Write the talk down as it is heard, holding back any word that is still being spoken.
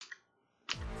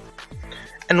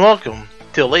and welcome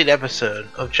to a late episode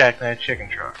of Jackknife Chicken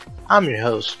Truck. I'm your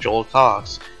host, Joel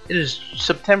Cox. It is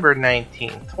September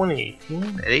 19th, 2018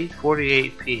 at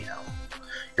 8:48 p.m.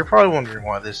 You're probably wondering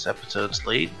why this episode's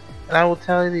late, and I will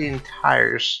tell you the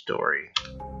entire story.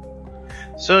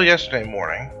 So yesterday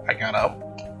morning, I got up,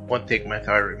 went to take my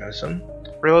thyroid medicine,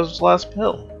 realized it was the last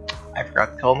pill. I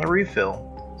forgot to call in the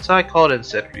refill, so I called in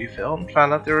said refill and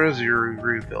found out there were 0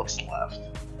 refills left.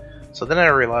 So then I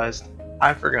realized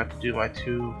I forgot to do my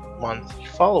 2-month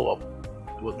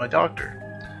follow-up with my doctor.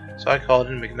 So I called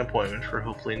in to make an appointment for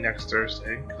hopefully next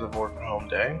Thursday, because of work from home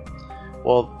day.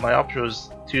 Well, my option was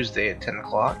Tuesday at 10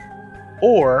 o'clock,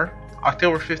 or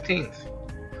October 15th.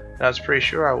 And I was pretty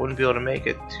sure I wouldn't be able to make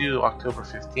it to October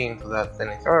 15th without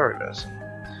any thyroid medicine.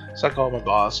 So I called my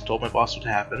boss, told my boss what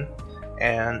happened,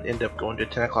 and ended up going to a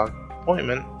 10 o'clock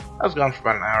appointment. I was gone for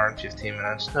about an hour and 15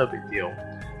 minutes, no big deal.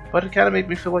 But it kind of made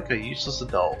me feel like a useless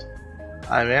adult.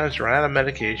 I managed to run out of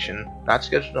medication, not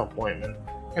schedule an appointment,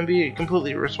 and be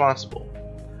completely irresponsible.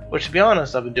 Which, to be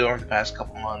honest, I've been doing for the past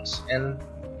couple months, and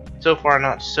so far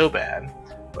not so bad,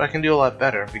 but I can do a lot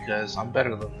better because I'm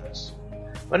better than this.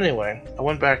 But anyway, I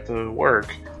went back to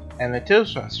work, and the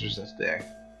Toastmasters this day.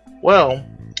 Well,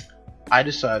 I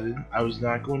decided I was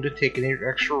not going to take any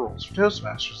extra roles for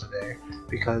Toastmasters today,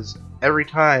 because every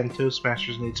time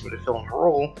Toastmasters needs me to fill in a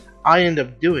role, I end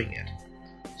up doing it.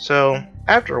 So,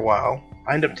 after a while,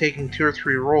 I end up taking 2 or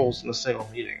 3 roles in a single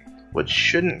meeting, which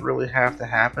shouldn't really have to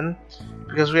happen,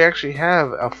 because we actually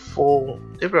have a full,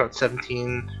 about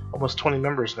 17, almost 20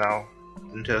 members now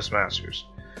in Toastmasters.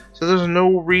 So there's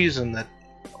no reason that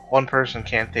one person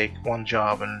can't take one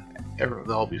job and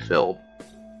they'll all be filled.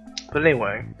 But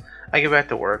anyway, I get back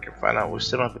to work and find out we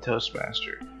still don't have a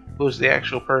Toastmaster, who is the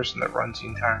actual person that runs the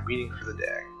entire meeting for the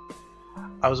day.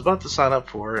 I was about to sign up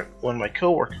for it when my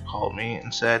coworker called me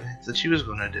and said that she was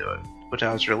going to do it, which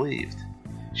I was relieved.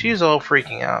 She was all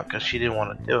freaking out because she didn't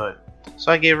want to do it,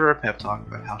 so I gave her a pep talk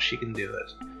about how she can do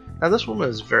it. Now this woman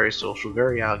is very social,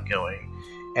 very outgoing,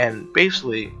 and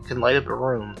basically can light up a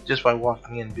room just by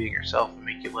walking in and being herself and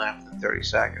make you laugh within 30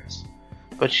 seconds.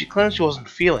 But she claimed she wasn't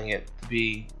feeling it to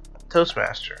be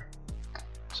Toastmaster.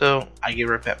 So I gave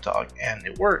her a pep talk, and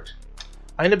it worked.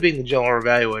 I ended up being the general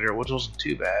evaluator, which wasn't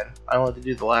too bad. I only had to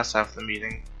do the last half of the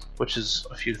meeting, which is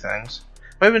a few things.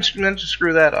 But I even meant to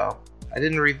screw that up. I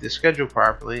didn't read the schedule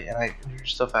properly, and I entered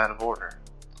stuff out of order.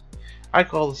 I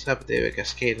call this epidemic a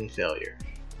cascading failure.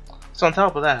 So on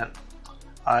top of that,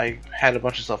 I had a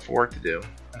bunch of stuff for work to do,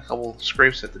 and a couple of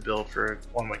scrapes I had to build for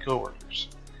one of my coworkers.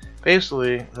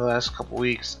 Basically, in the last couple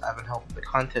weeks, I've been helping the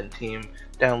content team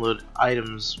download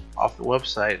items off the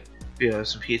website via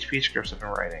some PHP scripts I've been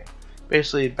writing.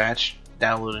 Basically, batch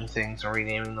downloading things and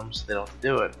renaming them so they don't have to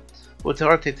do it. But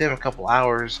to take them a couple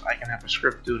hours, I can have a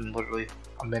script do in literally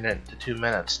a minute to 2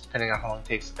 minutes, depending on how long it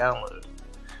takes to download.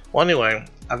 Well, anyway,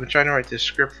 I've been trying to write this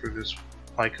script for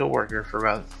my coworker for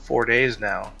about 4 days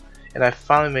now, and I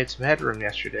finally made some headroom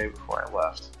yesterday before I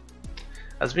left.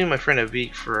 I was meeting my friend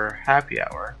Avik for happy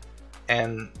hour,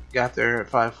 and got there at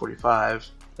 5:45. I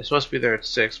was supposed to be there at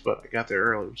 6, but I got there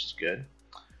early, which is good.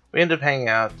 We ended up hanging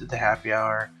out, did the happy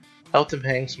hour, helped him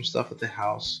hang some stuff at the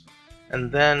house,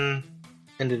 and then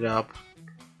ended up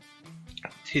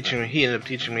teaching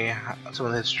me some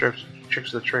of his tricks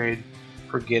of the trade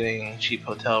for getting cheap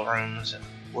hotel rooms and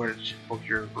where to book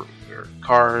your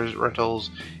cars,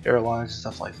 rentals, airlines, and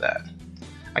stuff like that.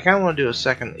 I kind of want to do a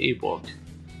second ebook,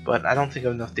 but I don't think I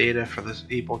have enough data for this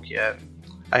ebook yet.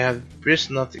 I have just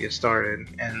enough to get started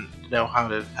and know how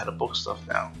to book stuff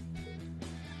now.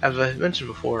 As I mentioned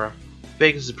before,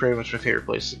 Vegas is pretty much my favorite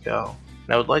place to go,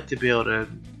 and I would like to be able to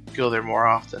go there more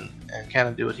often and kind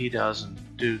of do what he does and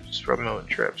do remote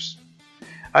trips.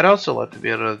 I'd also like to be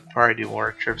able to probably do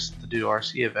more trips to do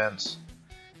RC events.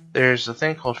 There's a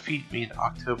thing called Feet Meet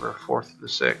October 4th to the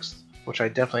 6th, which I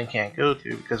definitely can't go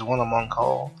to because 1, I'm on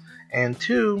call, and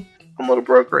 2, I'm a little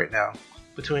broke right now.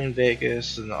 Between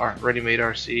Vegas and the Ready Made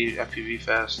RC FPV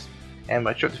Fest, and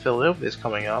my trip to Philadelphia is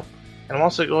coming up, and I'm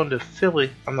also going to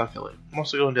I'm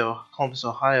also going to Columbus,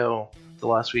 Ohio the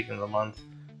last weekend of the month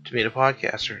to meet a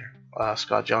podcaster,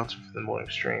 Scott Johnson, for the morning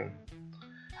stream.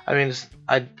 I mean,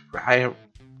 I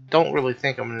don't really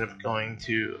think I'm going to be going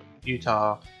to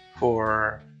Utah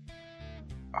for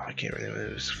I can't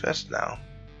remember this fest now.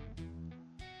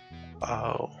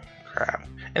 Oh crap.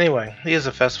 Anyway, he has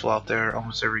a festival out there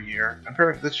almost every year. I'm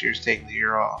pretty sure this year's taking the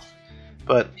year off,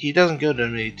 but he doesn't go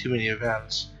to too many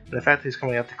events. And the fact that he's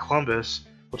coming out to Columbus,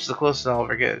 which is the closest I'll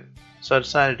ever get, so I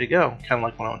decided to go. Kind of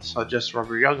like when I went to saw Just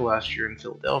Rubber Young last year in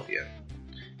Philadelphia.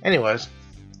 Anyways,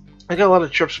 I got a lot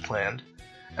of trips planned,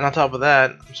 and on top of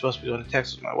that, I'm supposed to be going to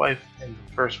Texas with my wife in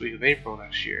the first week of April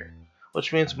next year.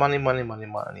 which means money, money, money,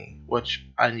 money, which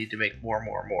I need to make more and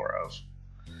more of.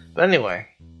 But anyway,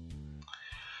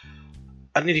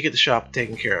 I need to get the shop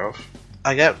taken care of.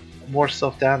 I got more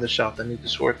stuff down the shop that I need to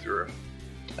sort through.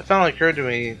 It finally occurred to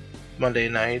me Monday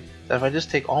night that if I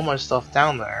just take all my stuff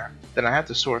down there, then I have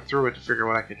to sort through it to figure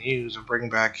what I can use and bring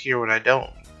back here what I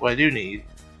do need.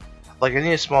 Like, I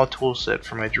need a small tool set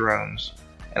for my drones,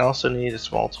 and also need a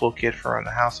small toolkit for around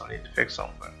the house if I need to fix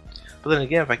something. But then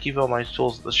again, if I keep all my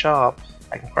tools at the shop,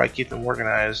 I can probably keep them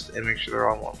organized and make sure they're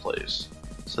all in one place.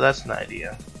 So that's an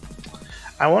idea.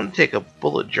 I want to take up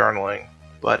bullet journaling,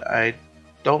 but I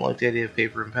don't like the idea of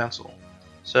paper and pencil.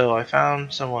 So I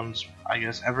found someone's, I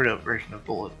guess, Evernote version of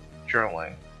bullet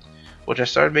journaling, which I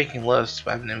started making lists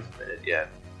but I haven't implemented yet.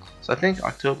 So I think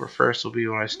October 1st will be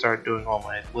when I start doing all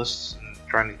my lists and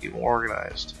trying to get more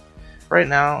organized. Right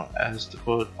now, as to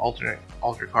quote Alter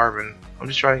Carbon, I'm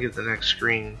just trying to get the next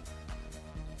screen.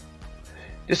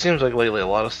 It seems like lately a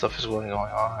lot of stuff is going on,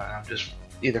 and I'm just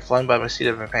either flying by my seat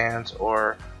of my pants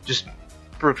or just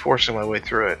brute forcing my way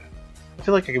through it. I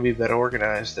feel like I could be better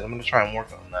organized, and I'm going to try and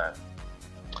work on that.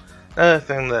 Another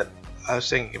thing that I was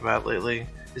thinking about lately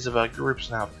is about groups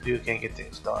and how people can't get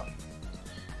things done.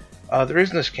 The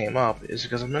reason this came up is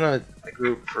because I'm in a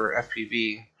group for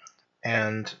FPV,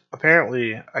 and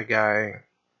apparently a guy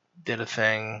did a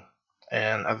thing,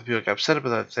 and other people got upset about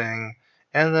that thing,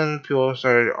 and then people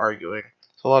started arguing,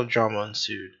 so a lot of drama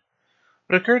ensued.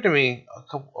 But it occurred to me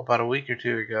about a week or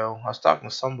two ago, I was talking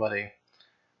to somebody.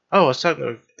 I was talking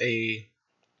to a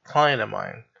client of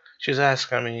mine. She was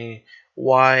asking me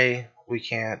why we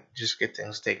can't just get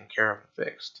things taken care of and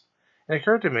fixed. And it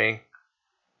occurred to me,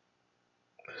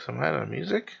 am I out of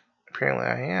music? Apparently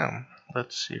I am.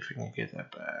 Let's see if we can get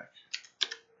that back.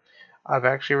 I've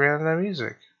actually ran out of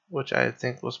music, which I didn't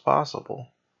think was possible.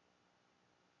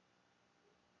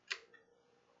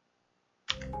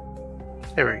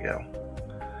 There we go.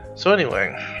 So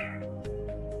anyway,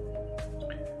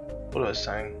 what was I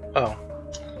saying? Oh,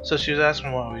 so she was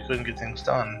asking why we couldn't get things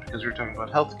done because we were talking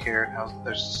about healthcare and how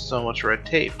there's so much red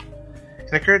tape. And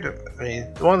it occurred to me,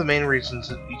 one of the main reasons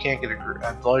that you can't get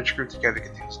a large group together to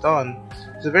get things done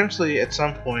is eventually at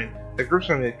some point the group's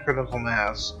going to be critical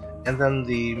mass, and then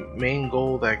the main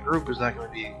goal of that group is not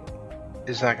going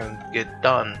to get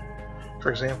done. For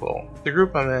example, the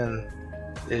group I'm in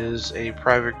is a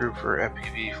private group for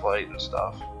FPV flight and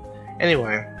stuff.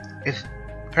 Anyway,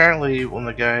 apparently when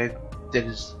the guy did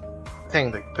his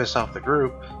thing that pissed off the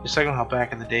group, he's talking about how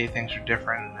back in the day things were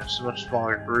different, and it's a much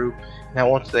smaller group. Now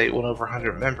once they went over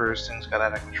 100 members, things got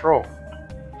out of control.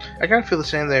 I kind of feel the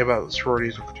same thing about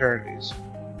sororities and fraternities.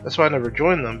 That's why I never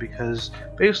joined them, because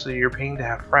basically you're paying to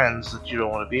have friends that you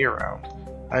don't want to be around.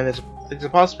 I mean, it's a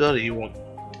possibility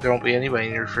there won't be anybody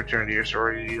in your fraternity or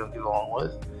sorority you don't get along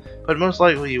with, but most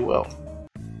likely you will.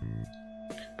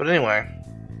 But anyway,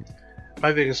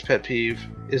 my biggest pet peeve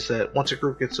is that once a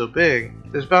group gets so big,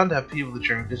 there's bound to have people that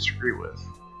you're going to disagree with.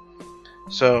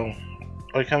 So,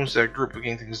 when it comes to a group of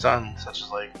getting things done, such as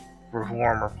like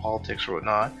reform or politics or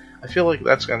whatnot, I feel like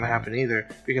that's going to happen either,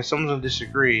 because someone's going to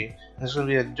disagree, and there's going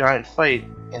to be a giant fight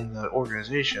in the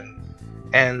organization,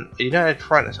 and a united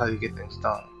front is how you get things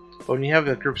done. But when you have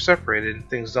a group separated,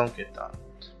 things don't get done.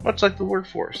 Much like the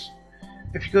workforce.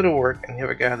 If you go to work and you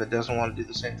have a guy that doesn't want to do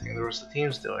the same thing the rest of the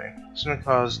team's doing, it's going to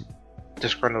cause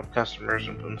disgruntled customers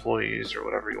and employees, or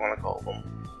whatever you want to call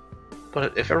them.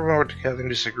 But if everyone worked together and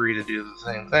disagree to do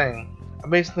the same thing,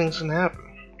 amazing things can happen.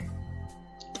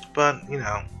 But, you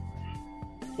know,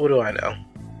 what do I know?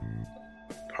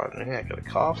 Pardon me, I got a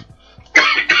cough.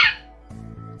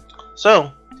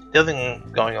 So, the other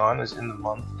thing going on is in the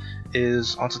month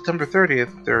is on September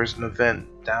 30th, there is an event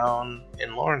down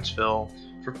in Lawrenceville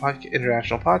for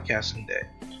International Podcasting Day.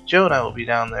 Joe and I will be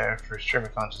down there for Stream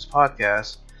of Conscious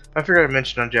podcast. I figured I'd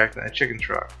mention on Jack Night Chicken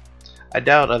Truck. I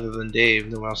doubt, other than Dave,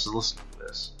 no one else is listening to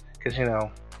this. Because, you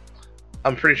know,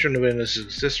 I'm pretty sure nobody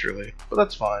listens to this really, but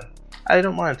that's fine. I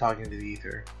don't mind talking to the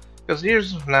ether. Because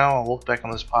years from now, I'll look back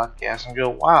on this podcast and go,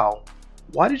 wow,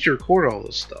 why did you record all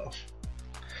this stuff?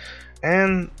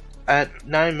 And at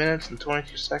 9 minutes and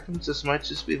 22 seconds, this might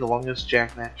just be the longest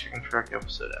Jack Night Chicken Truck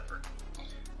episode ever.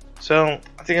 So,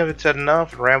 I think I've said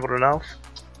enough and rambled enough.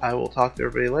 I will talk to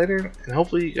everybody later, and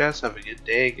hopefully you guys have a good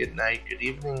day, good night, good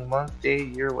evening, month, day,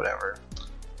 year, whatever.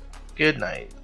 Good night.